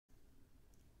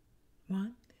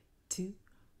One, two,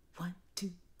 1,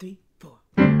 2, 3, 4.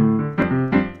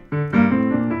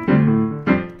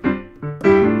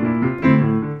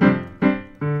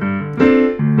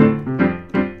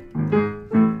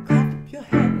 Clap your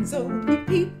hands, oh ye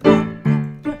people.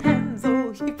 Clap your hands,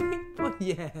 oh ye people.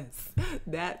 Yes,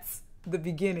 that's the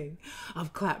beginning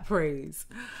of Clap Praise.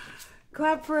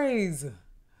 Clap Praise.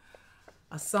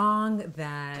 A song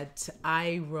that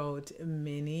I wrote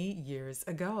many years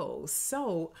ago.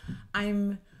 So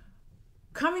I'm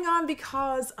coming on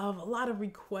because of a lot of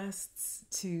requests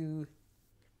to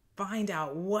find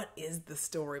out what is the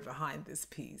story behind this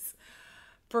piece.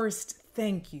 First,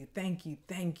 thank you.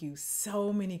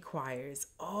 So many choirs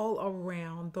all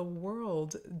around the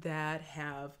world that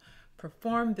have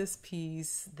performed this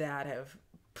piece, that have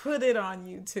put it on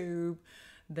YouTube,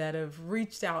 that have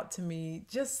reached out to me.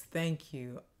 Just thank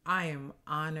you. I am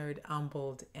honored,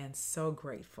 humbled, and so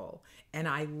grateful. And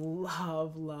I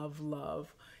love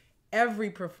every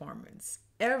performance,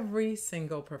 every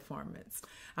single performance.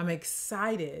 I'm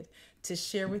excited to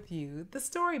share with you the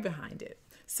story behind it.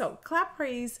 So Clap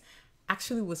Praise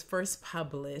actually was first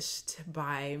published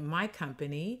by my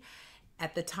company.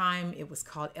 At the time, it was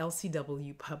called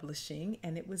LCW Publishing,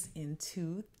 and it was in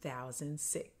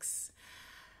 2006.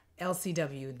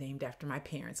 LCW, named after my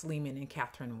parents, Lehman and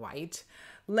Catherine White,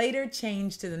 later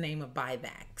changed to the name of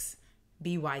Bythax,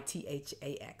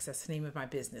 Bythax. That's the name of my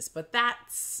business, but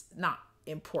that's not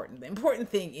important. The important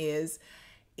thing is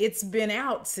it's been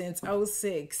out since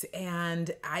 '06,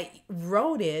 and I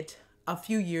wrote it a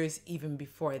few years even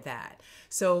before that.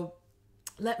 So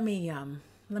let me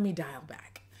dial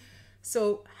back.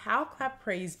 So how Clap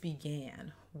Praise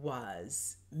began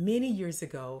was many years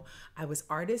ago. I was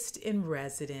artist in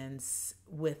residence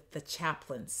with the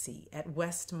chaplaincy at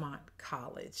Westmont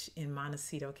College in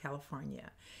Montecito,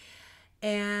 California.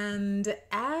 And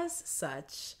as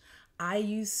such, I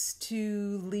used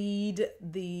to lead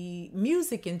the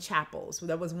music in chapels.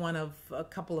 That was one of a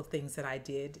couple of things that I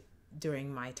did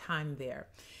during my time there.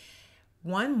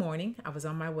 One morning, I was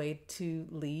on my way to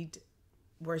lead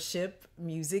worship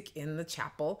music in the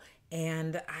chapel,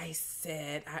 and I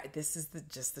said, this is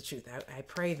just the truth. I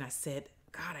prayed and I said,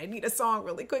 God, I need a song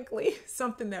really quickly,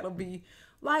 something that'll be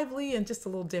lively and just a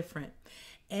little different.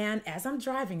 And as I'm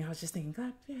driving, I was just thinking,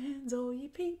 clap your hands, oh ye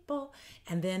people.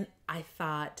 And then I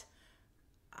thought,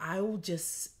 I will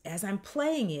just, as I'm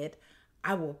playing it,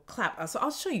 I will clap. So I'll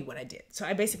show you what I did. So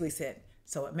I basically said,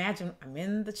 so imagine I'm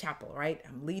in the chapel, right?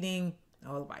 I'm leading,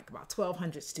 like about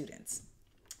 1,200 students.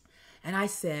 And I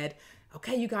said,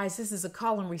 okay, you guys, this is a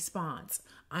call and response.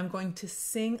 I'm going to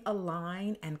sing a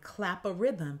line and clap a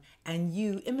rhythm, and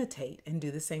you imitate and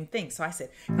do the same thing. So I said,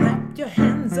 clap your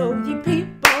hands, oh ye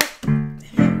people,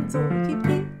 hands, oh ye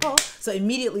people. So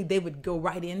immediately they would go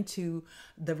right into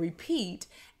the repeat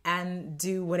and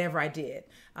do whatever I did.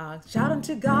 Shout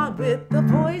unto God with the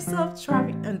voice of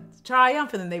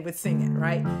triumph, and then they would sing it,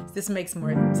 right? This makes more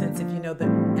sense if you know the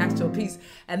actual piece.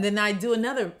 And then I do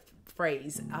another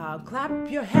phrase, clap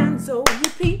your hands, oh ye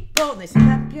people. And they say,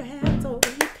 clap your hands, oh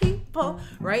ye people,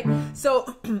 right?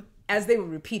 So as they would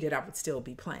repeat it, I would still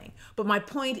be playing. But my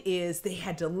point is they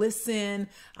had to listen.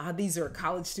 These are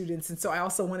college students. And so I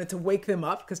also wanted to wake them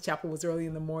up because chapel was early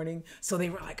in the morning. So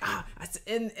they were like,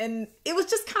 and it was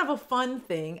just kind of a fun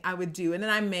thing I would do. And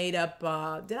then I made up,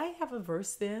 did I have a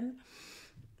verse then?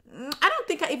 I don't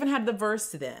think I even had the verse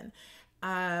then.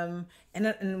 And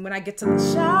when I get to the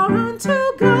shout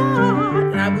unto God,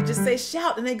 and I would just say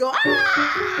shout, and they go,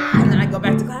 ah! And then I go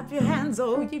back to clap your hands,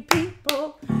 oh ye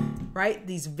people, right?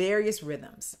 These various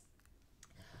rhythms,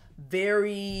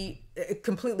 very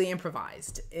completely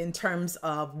improvised in terms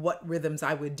of what rhythms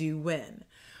I would do when.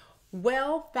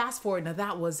 Well, fast forward, now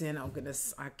that was in, oh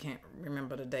goodness, I can't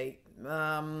remember the date.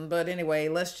 But anyway,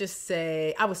 let's just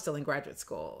say I was still in graduate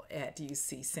school at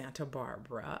UC Santa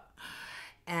Barbara.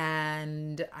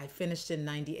 And I finished in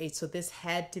 98. So this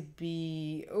had to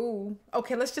be,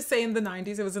 let's just say in the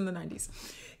 90s. It was in the 90s.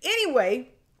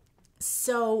 Anyway,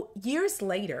 so years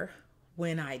later,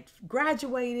 when I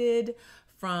graduated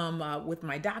from with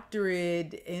my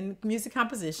doctorate in music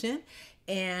composition,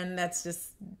 and that's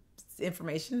just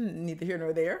information, neither here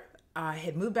nor there, I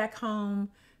had moved back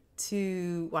home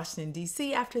to Washington,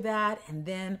 D.C. after that, and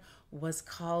then was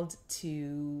called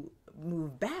to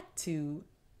move back to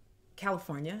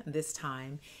California, this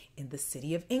time in the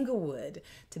city of Inglewood,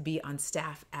 to be on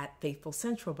staff at Faithful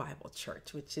Central Bible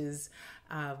Church, which is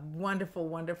a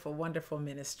wonderful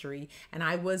ministry. And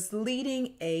I was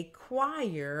leading a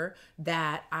choir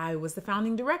that I was the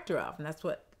founding director of. And that's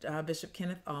what Bishop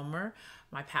Kenneth Ulmer,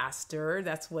 my pastor.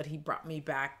 That's what he brought me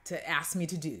back to ask me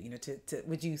to do,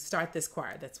 would you start this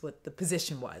choir? That's what the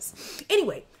position was.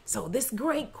 Anyway, so this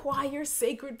great choir,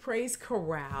 Sacred Praise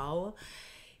Chorale,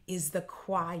 is the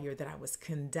choir that I was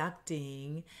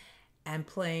conducting and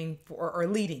playing for, or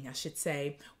leading, I should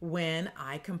say, when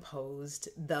I composed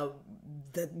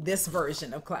this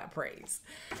version of Clap Praise.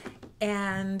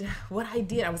 And what I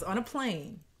did, I was on a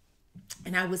plane,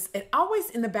 and always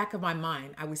in the back of my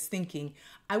mind, I was thinking,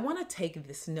 I want to take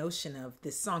this notion of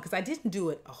this song, because I didn't do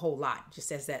it a whole lot,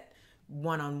 just as that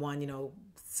one-on-one,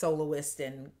 soloist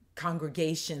and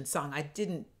congregation song. I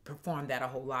didn't perform that a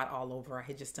whole lot all over. I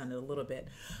had just done it a little bit.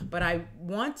 But I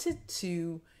wanted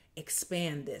to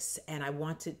expand this, and I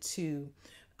wanted to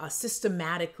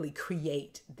systematically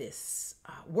create this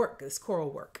this choral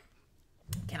work.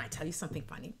 Can I tell you something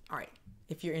funny? All right,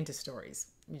 if you're into stories,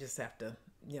 you just have to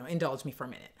indulge me for a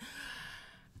minute.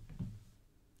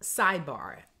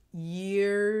 Sidebar,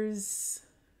 years,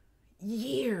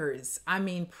 I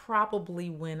mean, probably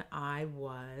when I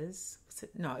was,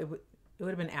 it would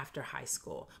have been after high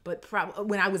school, but probably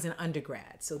when I was in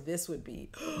undergrad. So this would be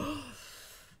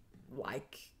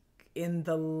like in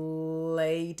the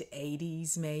late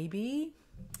 80s, maybe.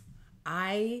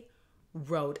 I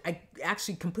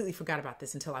actually completely forgot about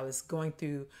this until I was going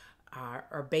through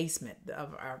our basement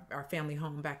of our family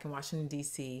home back in Washington,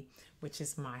 D.C., which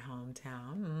is my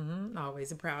hometown.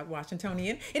 Always a proud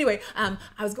Washingtonian. Anyway, I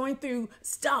was going through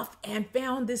stuff and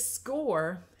found this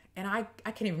score, and I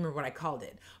can't even remember what I called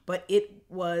it, but it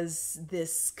was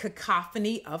this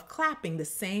cacophony of clapping. The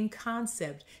same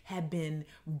concept had been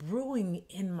brewing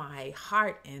in my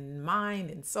heart and mind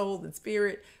and soul and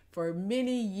spirit for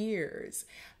many years.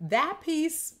 That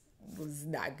piece was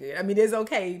not good. I mean, it's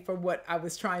okay for what I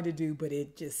was trying to do, but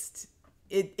it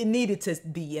needed to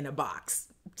be in a box,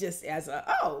 just as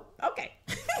okay,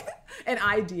 an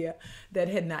idea that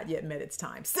had not yet met its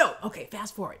time. So, okay,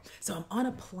 fast forward. So I'm on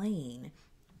a plane,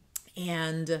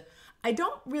 and I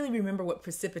don't really remember what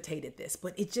precipitated this,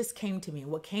 but it just came to me.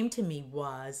 And what came to me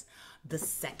was the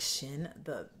section,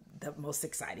 the most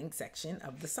exciting section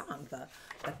of the song, the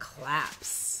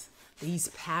claps, these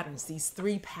patterns, these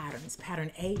three patterns.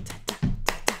 Pattern A, ta ta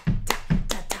ta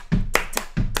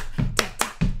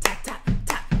ta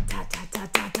ta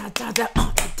ta ta ta ta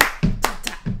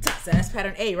ta. So that's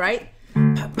pattern A, right?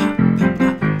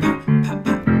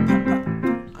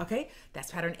 Okay,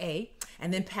 that's pattern A.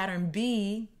 And then pattern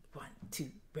B, 1, 2,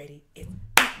 ready, it's,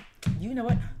 you know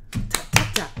what? Ta ta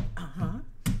ta,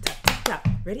 ta ta ta,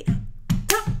 ready?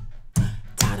 Ta ta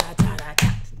ta ta ta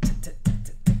ta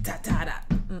ta ta ta.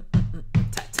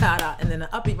 Ta-da, and then the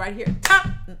upbeat right here.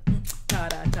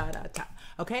 Ta-da, ta-da, ta.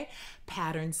 Okay?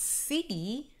 Pattern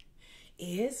C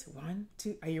is 1,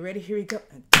 2. Are you ready? Here we go.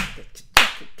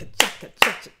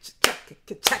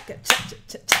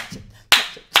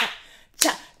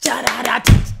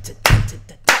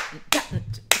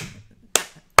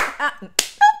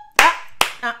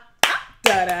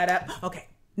 Okay,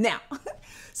 now,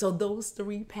 so those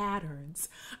three patterns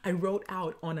I wrote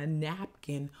out on a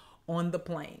napkin on the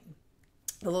plane.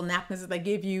 The little napkins that they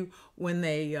give you when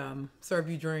they serve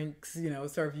you drinks,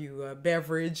 serve you a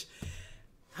beverage.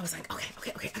 I was like,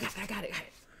 okay, I got it.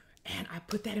 And I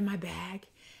put that in my bag,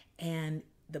 and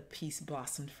the piece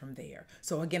blossomed from there.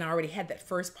 So again, I already had that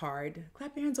first part.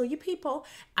 Clap your hands, oh you people.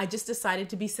 I just decided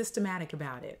to be systematic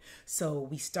about it. So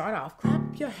we start off,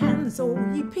 clap your hands, oh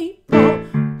you people.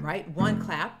 Right? One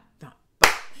clap.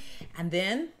 And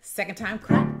then second time,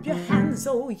 clap your hands,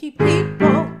 oh ye people.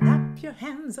 Clap your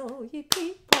hands, oh ye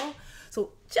people.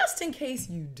 So just in case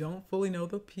you don't fully know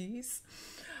the piece,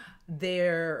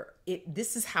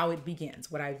 this is how it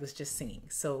begins, what I was just singing.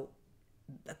 So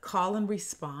the call and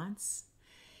response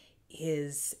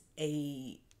is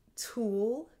a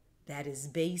tool that is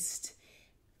based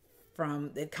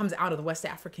it comes out of the West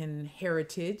African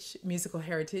heritage, musical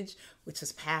heritage, which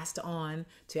is passed on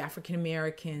to African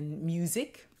American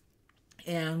music.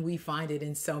 And we find it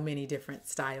in so many different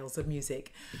styles of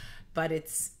music. But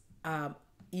it's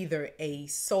either a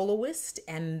soloist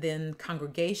and then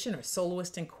congregation, or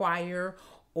soloist and choir,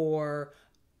 or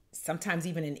sometimes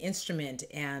even an instrument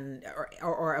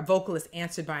or a vocalist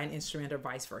answered by an instrument, or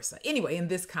vice versa. Anyway, in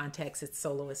this context, it's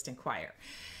soloist and choir.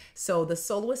 So the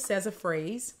soloist says a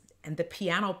phrase, and the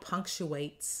piano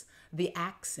punctuates the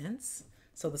accents.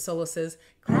 So the soloist says,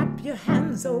 clap your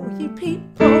hands, oh ye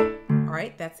people. All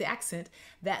right, that's the accent.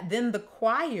 That then the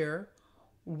choir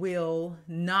will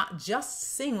not just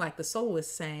sing like the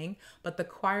soloist sang, but the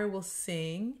choir will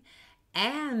sing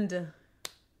and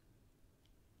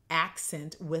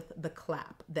accent with the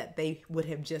clap that they would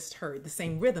have just heard, the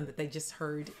same rhythm that they just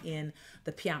heard in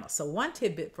the piano. So one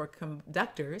tidbit for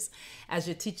conductors, as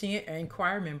you're teaching it, and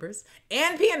choir members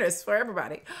and pianists, for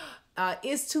everybody,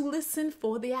 is to listen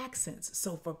for the accents.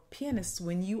 So for pianists,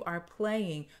 when you are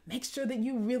playing, make sure that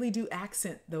you really do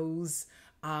accent those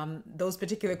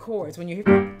particular chords. When you hear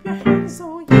clap your hands,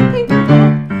 oh you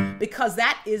people, because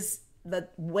that is the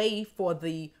way for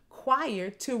the choir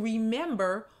to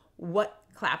remember what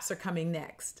claps are coming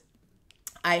next.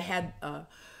 I had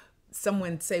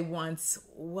someone say once,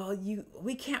 well,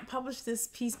 we can't publish this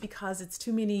piece because it's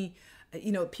too many,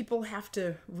 people have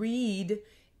to read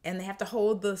and they have to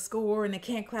hold the score and they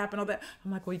can't clap and all that.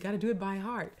 I'm like, well, you got to do it by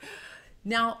heart.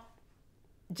 Now,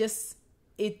 just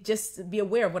be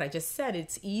aware of what I just said.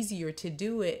 It's easier to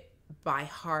do it by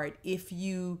heart if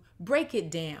you break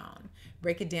it down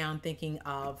thinking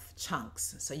of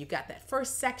chunks. So you've got that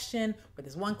first section where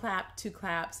there's 1 clap, 2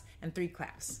 claps, and 3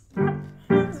 claps.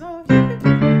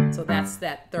 So that's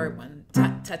that third one.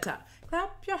 Ta ta ta.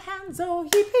 Clap your hands, oh ye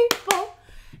people.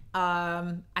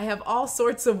 I have all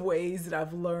sorts of ways that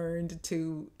I've learned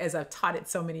to, as I've taught it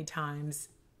so many times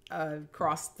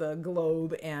across the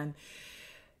globe and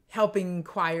helping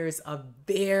choirs of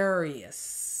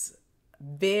various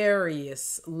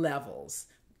levels,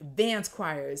 advanced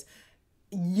choirs,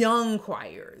 young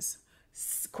choirs,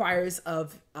 choirs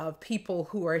of people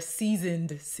who are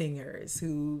seasoned singers,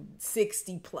 who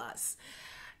 60 plus,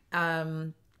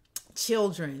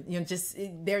 children, just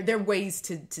there are ways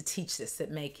to teach this that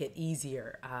make it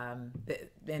easier. And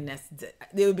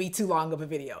it would be too long of a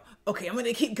video. Okay, I'm going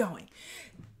to keep going.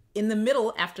 In the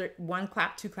middle, after 1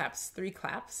 clap, 2 claps, 3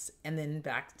 claps, and then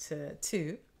back to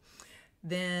 2,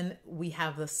 then we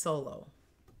have the solo.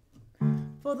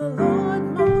 For the Lord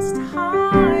Most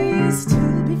High is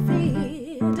to be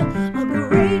feared, a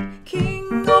great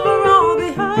King over all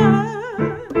the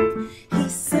earth. He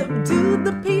subdued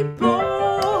the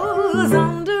peoples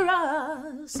under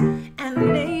us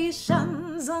and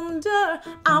nations under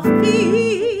our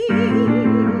feet.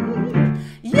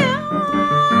 Yeah.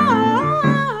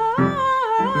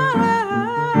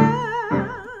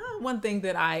 One thing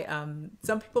that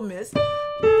some people miss,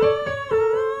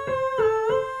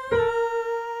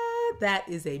 that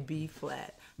is a B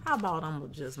flat. How about I'm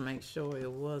gonna just make sure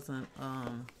it wasn't,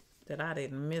 that I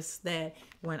didn't miss that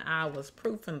when I was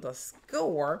proofing the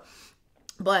score,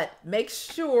 but make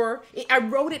sure, I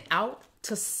wrote it out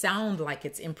to sound like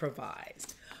it's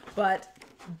improvised,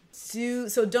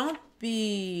 so don't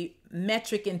be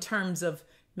metric in terms of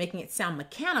making it sound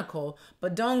mechanical,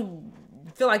 but don't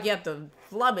feel like you have to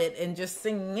flub it and just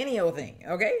sing any old thing,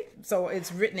 okay? So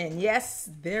it's written in, yes,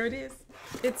 there it is.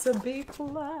 It's a B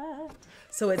flat.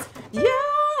 So it's, yeah,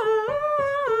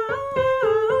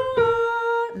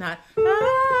 not,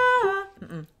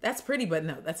 that's pretty, but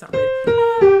no, that's not pretty.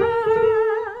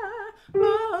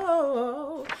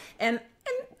 And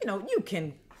you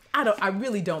can, I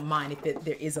really don't mind if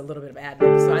there is a little bit of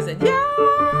ad-lib. So I said, yeah.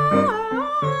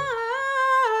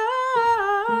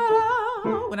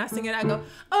 When I sing it, I go,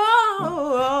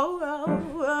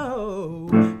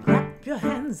 clap your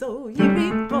hands, oh, ye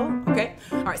people. Okay.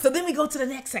 All right. So then we go to the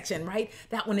next section, right?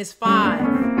 That one is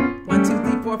 5. 1, 2,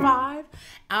 3, 4, 5.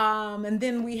 And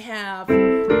then we've got,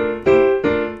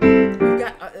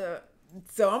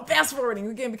 so I'm fast forwarding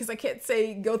again because I can't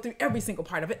go through every single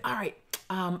part of it. All right.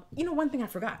 One thing I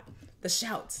forgot, the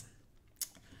shouts.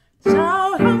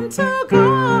 Shout unto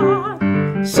God.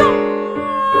 Shout.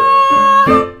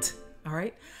 All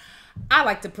right. I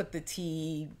like to put the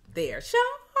T there.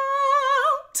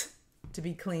 Shout. To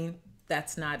be clean.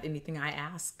 That's not anything I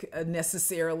ask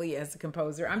necessarily as a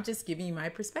composer. I'm just giving you my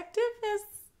perspective as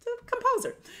a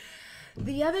composer.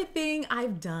 The other thing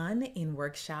I've done in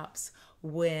workshops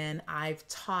when I've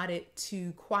taught it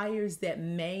to choirs that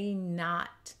may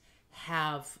not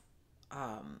have,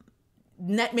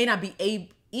 may not be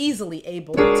easily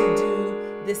able to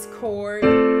do this chord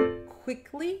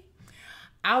quickly,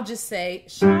 I'll just say,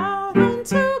 shout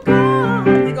unto God.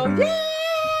 And they go, yeah.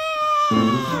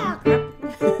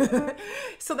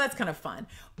 So that's kind of fun.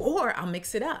 Or I'll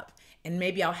mix it up and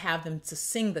maybe I'll have them to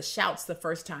sing the shouts the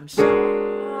first time.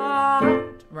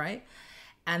 Shout, right?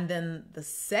 And then the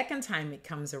second time it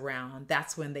comes around,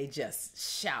 that's when they just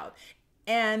shout.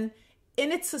 And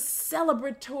it's a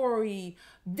celebratory,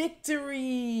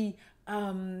 victory,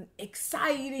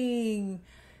 exciting,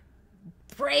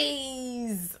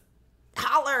 praise,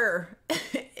 holler.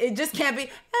 It just can't be,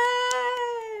 hey.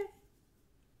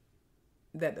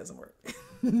 That doesn't work.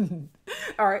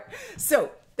 All right.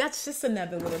 So that's just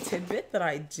another little tidbit that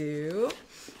I do.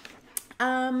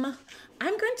 I'm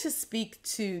going to speak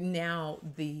to now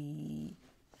the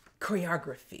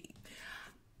choreography.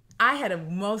 I had a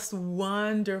most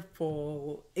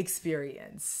wonderful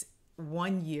experience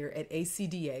one year at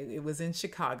ACDA. It was in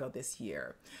Chicago this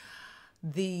year.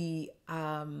 The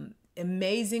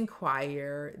amazing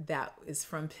choir that is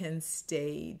from Penn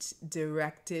State,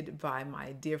 directed by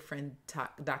my dear friend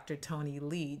Dr. Tony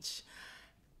Leach,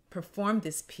 performed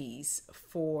this piece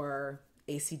for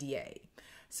ACDA.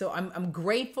 So I'm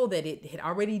grateful that it had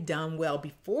already done well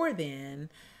before then,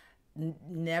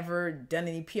 never done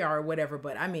any PR or whatever,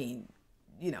 but I mean,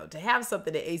 you know, to have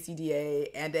something at ACDA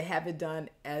and to have it done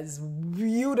as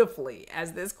beautifully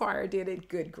as this choir did it,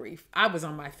 good grief. I was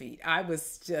on my feet. I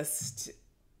was just,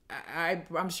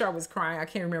 I'm sure I was crying. I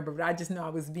can't remember, but I just know I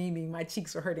was beaming. My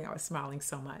cheeks were hurting. I was smiling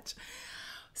so much.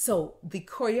 So the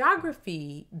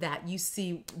choreography that you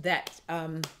see, that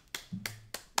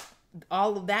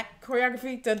all of that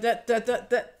choreography,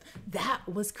 that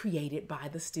was created by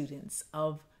the students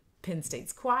of Penn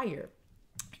State's choir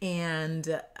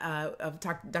and of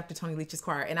Dr. Tony Leach's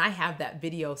choir. And I have that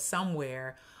video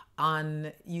somewhere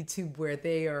on YouTube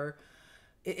where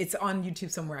it's on YouTube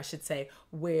somewhere, I should say,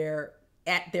 where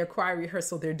at their choir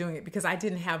rehearsal, they're doing it, because I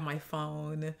didn't have my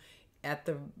phone at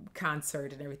the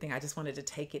concert and everything. I just wanted to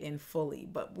take it in fully,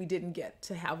 but we didn't get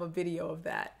to have a video of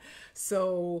that.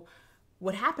 So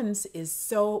what happened is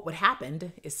so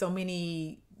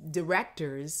many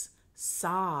directors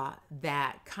saw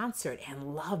that concert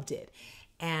and loved it.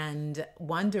 And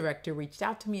one director reached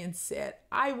out to me and said,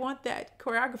 I want that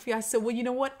choreography. I said, well, you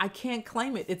know what? I can't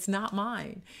claim it. It's not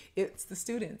mine. It's the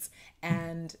students.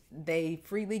 And they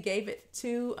freely gave it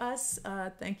to us.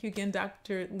 Thank you again,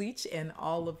 Dr. Leach, and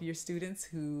all of your students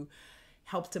who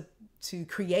helped to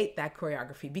create that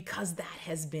choreography, because that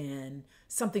has been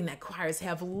something that choirs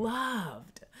have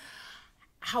loved.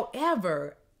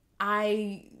 However,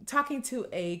 talking to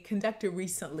a conductor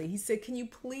recently, he said, can you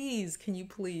please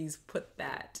put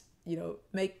that,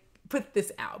 put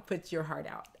this out, put your heart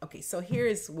out. Okay, so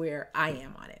here's where I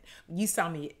am on it. You saw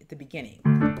me at the beginning.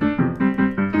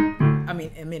 I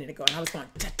mean, a minute ago, and I was going,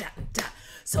 da, da, da.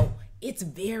 So it's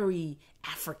very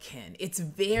African. It's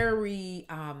very,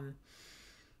 I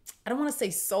don't want to say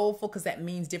soulful, because that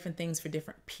means different things for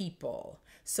different people.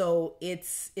 So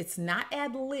it's not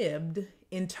ad-libbed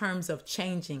in terms of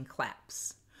changing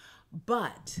claps,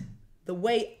 but the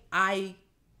way I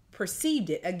perceived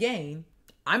it, again,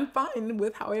 I'm fine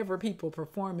with however people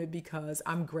perform it, because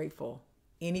I'm grateful.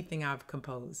 Anything I've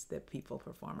composed that people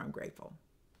perform, I'm grateful.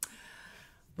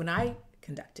 When I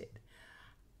conduct it,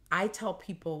 I tell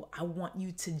people, I want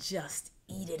you to just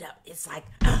eat it up. It's like,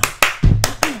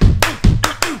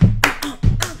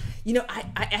 you know,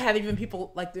 I have even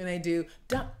people like when they do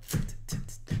da da da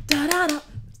da da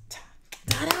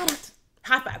da da,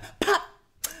 high five, pop,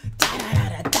 da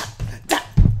da da da da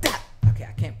da. Okay,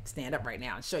 I can't stand up right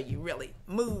now and show you really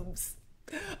moves,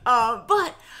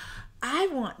 but I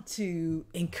want to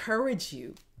encourage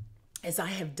you, as I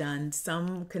have done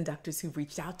some conductors who've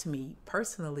reached out to me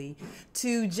personally,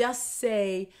 to just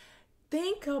say,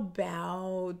 think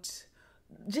about,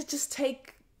 just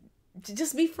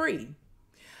be free.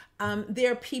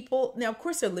 There are people, now of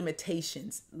course there are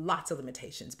limitations, lots of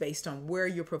limitations based on where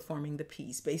you're performing the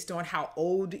piece, based on how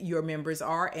old your members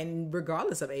are, and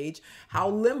regardless of age, how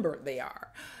limber they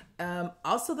are.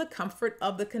 Also the comfort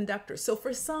of the conductor. So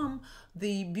for some,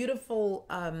 the beautiful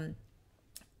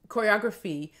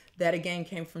choreography that again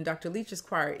came from Dr. Leach's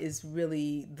choir is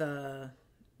really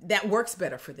that works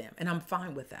better for them. And I'm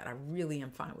fine with that. I really am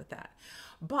fine with that.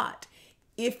 But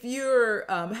if you're,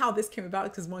 how this came about,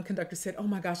 because one conductor said, oh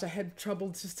my gosh, I had trouble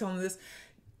just telling this.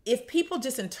 If people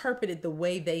just interpret it the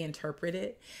way they interpret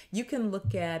it, you can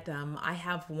look at, I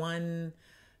have one,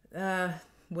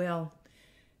 well,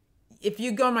 if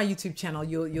you go on my YouTube channel,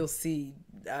 you'll see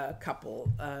a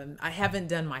couple. I haven't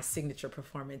done my signature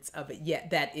performance of it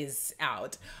yet. That is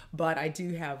out, but I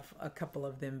do have a couple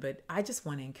of them. But I just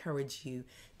want to encourage you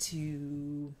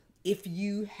to, if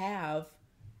you have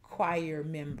choir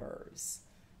members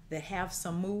that have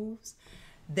some moves,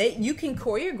 you can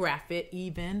choreograph it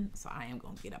even. So I am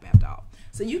going to get up after all.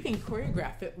 So you can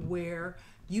choreograph it where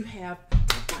you have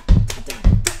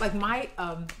like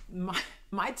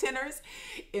my tenors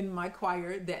in my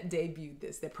choir that debuted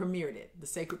this, that premiered it, the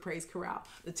Sacred Praise Chorale.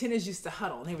 The tenors used to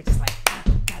huddle, and they were just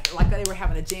like they were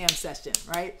having a jam session,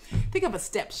 right? Think of a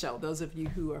step show, those of you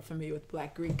who are familiar with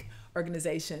Black Greek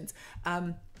organizations.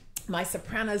 My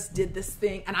sopranos did this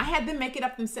thing, and I had them make it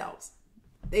up themselves.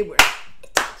 They were,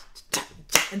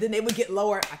 and then they would get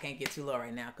lower. I can't get too low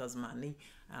right now because my knee,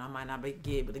 I might not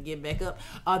be able to get back up.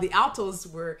 The altos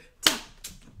were,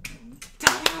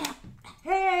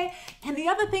 Hey. And the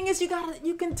other thing is you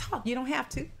can talk. You don't have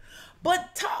to,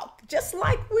 but talk just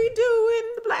like we do in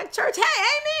the black church. Hey,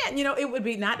 amen. You know, it would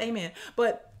be not amen,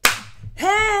 but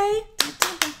hey.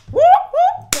 Woo,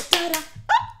 woo, da, da,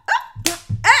 da,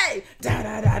 hey. Da,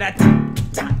 da, da, da, da,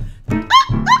 da,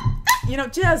 you know,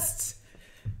 just,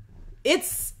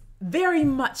 it's very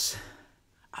much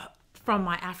from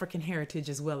my African heritage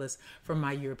as well as from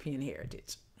my European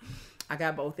heritage. I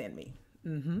got both in me.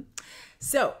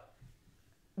 So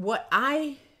what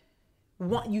I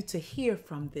want you to hear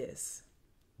from this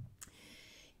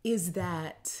is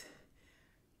that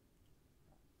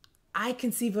I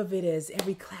conceive of it as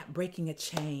every clap breaking a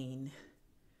chain,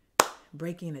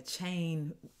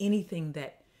 anything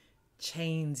that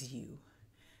chains you,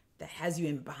 that has you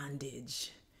in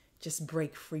bondage, just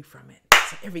break free from it.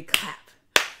 So every clap,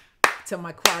 tell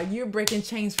my choir, you're breaking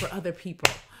chains for other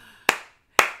people.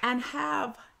 And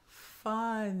have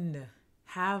fun.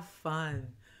 Have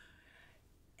fun.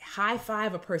 High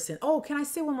five a person. Oh, can I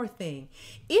say one more thing?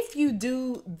 If you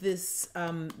do this,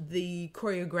 the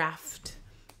choreographed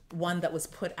one that was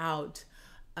put out,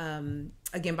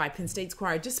 again, by Penn State's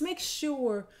choir, just make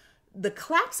sure the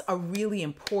claps are really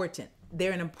important.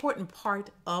 They're an important part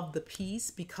of the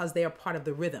piece because they are part of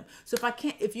the rhythm. So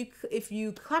if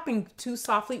you clapping too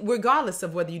softly, regardless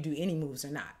of whether you do any moves or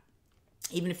not,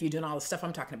 even if you're doing all the stuff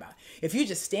I'm talking about, if you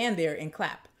just stand there and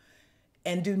clap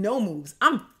and do no moves,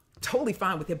 I'm totally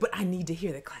fine with it, but I need to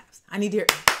hear the claps. I need to hear.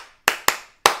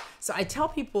 So I tell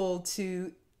people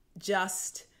to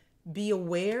just be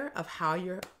aware of how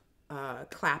you're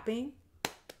clapping.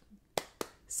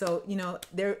 So, you know,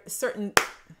 there are certain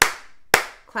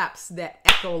claps that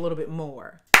echo a little bit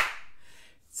more.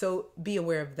 So be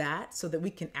aware of that so that we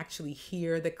can actually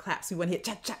hear the claps. We want to hear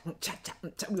cha-cha, cha-cha,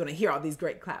 cha. We want to hear all these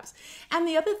great claps. And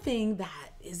the other thing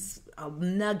that is a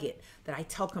nugget that I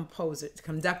tell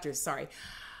conductors,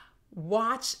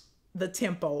 watch the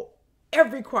tempo.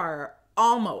 Every choir,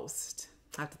 almost,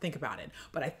 I have to think about it,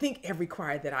 but I think every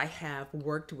choir that I have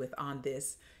worked with on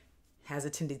this has a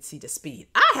tendency to speed.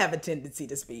 I have a tendency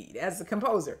to speed as a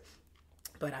composer,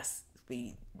 but I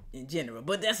speed in general,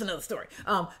 but that's another story.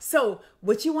 So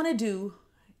what you want to do,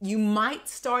 you might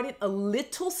start it a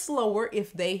little slower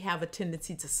if they have a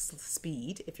tendency to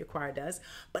speed, if your choir does,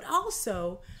 but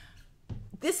also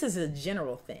this is a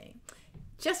general thing.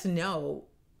 Just know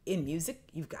in music,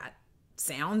 you've got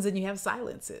sounds and you have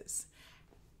silences.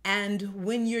 And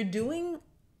when you're doing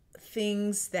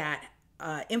things that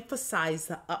emphasize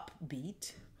the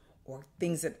upbeat, or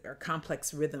things that are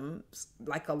complex rhythms,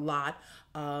 like a lot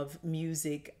of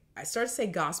music. I started to say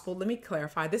gospel. Let me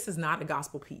clarify. This is not a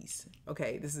gospel piece.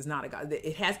 Okay, this is not a gospel.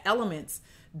 It has elements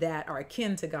that are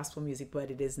akin to gospel music,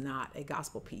 but it is not a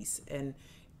gospel piece. And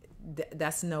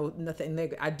that's nothing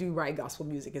negative. I do write gospel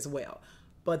music as well,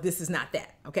 but this is not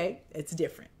that. Okay, it's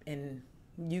different. And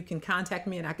you can contact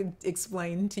me and I can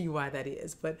explain to you why that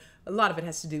is. But a lot of it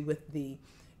has to do with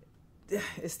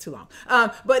it's too long.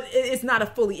 But it's not a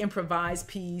fully improvised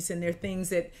piece, and there are things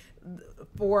that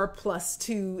 4 +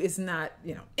 2 is not,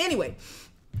 you know. Anyway,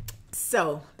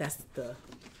 so that's the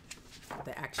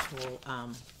actual,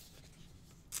 y'all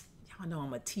know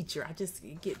I'm a teacher. I just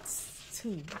get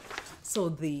too. So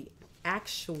the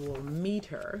actual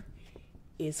meter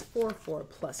is 4/4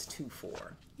 +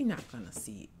 2/4. You're not gonna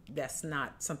see, that's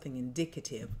not something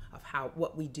indicative of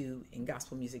what we do in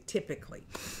gospel music typically.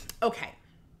 Okay.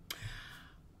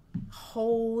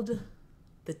 Hold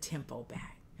the tempo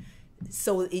back.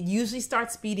 So it usually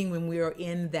starts speeding when we are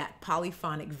in that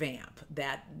polyphonic vamp,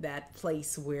 that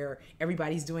place where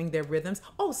everybody's doing their rhythms.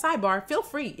 Oh, sidebar, feel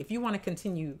free if you want to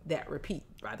continue that repeat,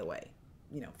 by the way,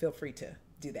 you know, feel free to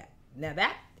do that. Now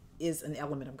that is an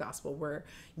element of gospel where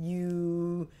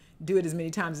you do it as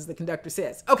many times as the conductor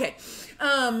says. Okay.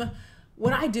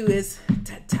 What I do is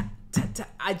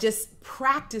I just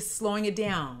practice slowing it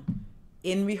down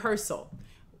in rehearsal.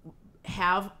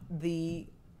 Have the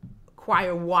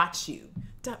choir watch you.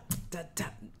 Ta, ta,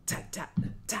 ta, ta, ta,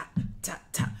 ta, ta,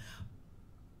 ta.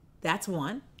 That's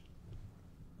one.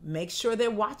 Make sure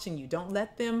they're watching you. Don't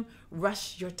let them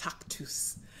rush your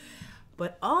tactus.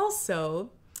 But also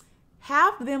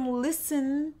have them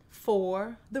listen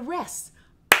for the rest.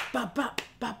 Ba, ba,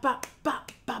 ba, ba, ba,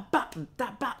 ba, ba,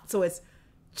 da, ba. So it's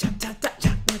cha, ta, ta,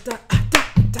 cha, ta, ta,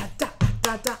 ta,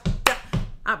 ta, ta, ta.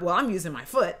 Well, I'm using my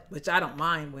foot, which I don't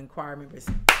mind when choir members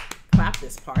clap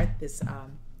this part,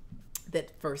 that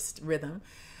first rhythm,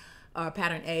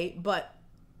 pattern A. But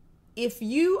if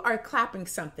you are clapping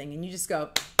something and you just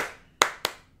go,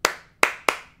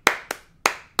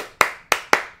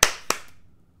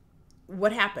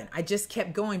 what happened? I just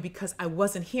kept going because I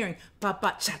wasn't hearing ba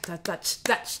ba cha da da ch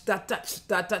da ch da da ch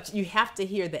da da. You have to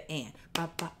hear the and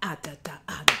ba ba ah da da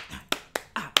ah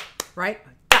ah, right?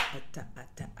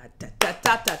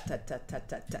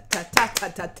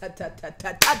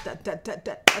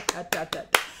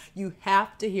 You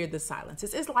have to hear the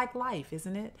silences. It's like life,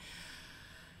 isn't it?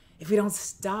 If we don't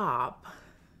stop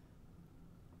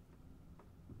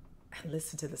and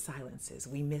listen to the silences,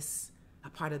 we miss a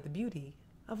part of the beauty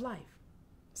of life.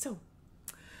 So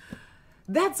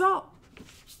that's all.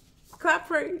 Clap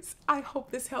praise. I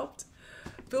hope this helped.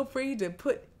 Feel free to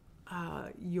put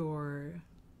your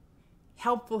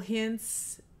helpful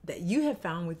hints that you have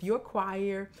found with your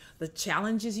choir, the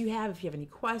challenges you have. If you have any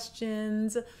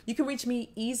questions, you can reach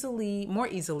me more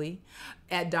easily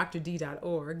at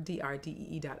drdee.org,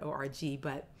 DRDEE.org.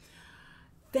 But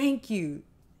thank you.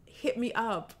 Hit me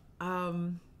up.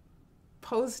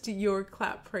 Post your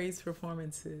clap praise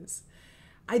performances.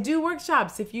 I do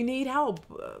workshops if you need help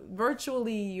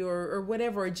virtually or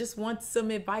whatever, or just want some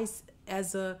advice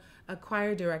as a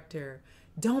choir director.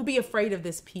 Don't be afraid of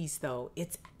this piece, though.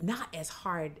 It's not as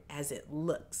hard as it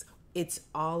looks. It's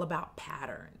all about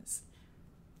patterns.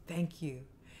 Thank you,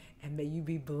 and may you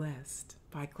be blessed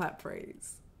by clap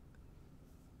praise.